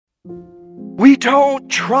We don't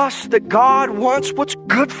trust that God wants what's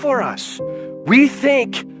good for us. We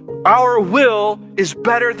think our will is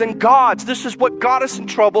better than God's. This is what got us in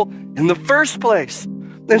trouble in the first place.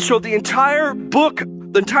 And so the entire book,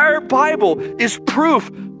 the entire Bible is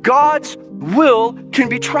proof God's will can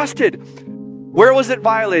be trusted. Where was it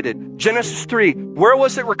violated? Genesis 3. Where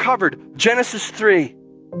was it recovered? Genesis 3.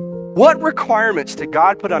 What requirements did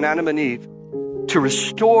God put on Adam and Eve to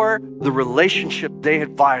restore the relationship they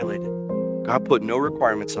had violated? God put no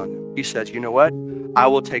requirements on them. He says, you know what? I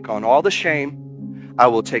will take on all the shame. I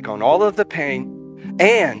will take on all of the pain.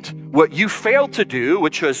 And what you failed to do,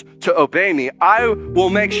 which was to obey me, I will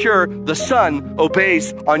make sure the Son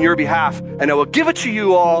obeys on your behalf. And I will give it to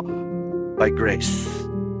you all by grace.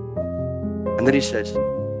 And then he says,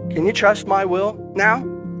 can you trust my will now?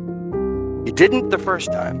 You didn't the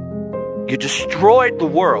first time. You destroyed the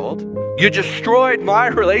world. You destroyed my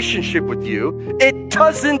relationship with you. It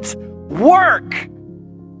doesn't work.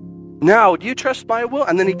 Now, do you trust my will?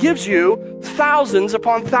 And then he gives you thousands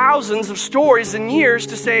upon thousands of stories and years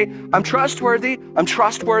to say, I'm trustworthy, I'm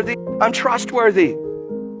trustworthy, I'm trustworthy.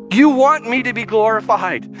 You want me to be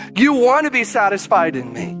glorified. You want to be satisfied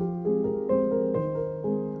in me.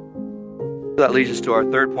 That leads us to our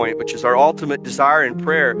third point, which is our ultimate desire in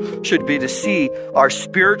prayer should be to see our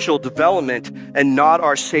spiritual development and not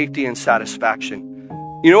our safety and satisfaction.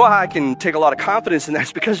 You know why I can take a lot of confidence in that?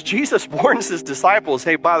 It's because Jesus warns his disciples,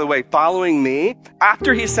 hey, by the way, following me,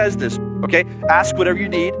 after he says this, okay, ask whatever you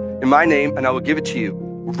need in my name and I will give it to you.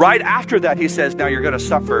 Right after that, he says, now you're going to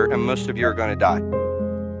suffer and most of you are going to die.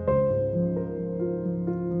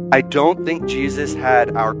 I don't think Jesus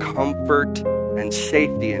had our comfort and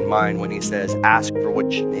safety in mind when he says, ask for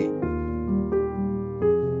what you need.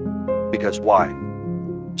 Because why?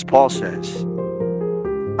 As Paul says,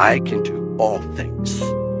 I can do all things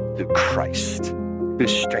through Christ who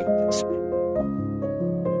strengthens me.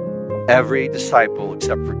 Every disciple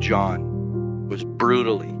except for John was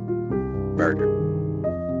brutally murdered.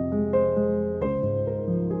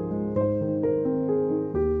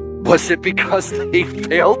 Was it because they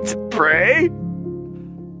failed to pray?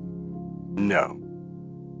 No.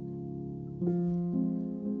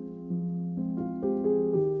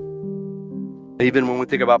 Even when we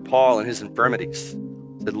think about Paul and his infirmities,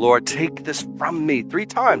 he said, Lord, take this from me 3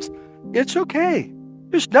 times. It's okay.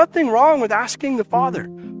 There's nothing wrong with asking the Father.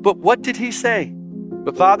 But what did he say?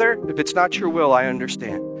 But Father, if it's not your will, I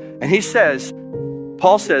understand. And he says,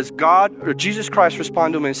 Paul says, God, or Jesus Christ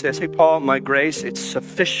responded to him and says, hey, Paul, my grace, it's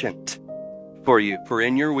sufficient for you. For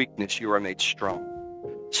in your weakness, you are made strong.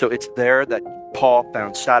 So it's there that Paul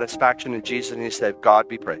found satisfaction in Jesus, and he said, God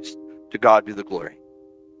be praised. To God be the glory.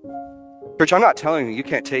 Church, I'm not telling you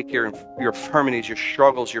can't take your infirmities, your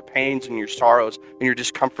struggles, your pains, and your sorrows, and your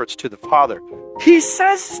discomforts to the Father. He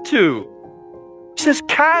says to. He says,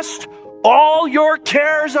 cast all your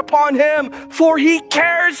cares upon him, for he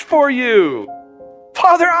cares for you.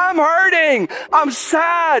 Father, I'm hurting. I'm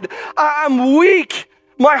sad. I'm weak.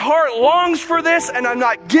 My heart longs for this, and I'm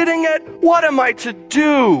not getting it. What am I to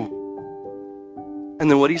do?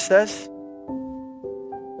 And then what he says?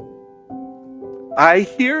 I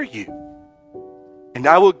hear you, and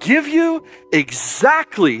I will give you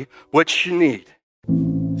exactly what you need.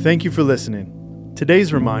 Thank you for listening.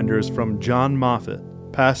 Today's reminder is from John Moffitt,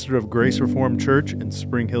 pastor of Grace Reformed Church in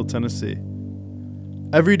Spring Hill, Tennessee.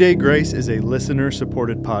 Everyday Grace is a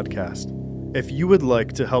listener-supported podcast. If you would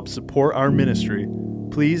like to help support our ministry,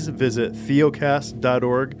 please visit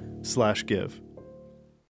theocast.org/give.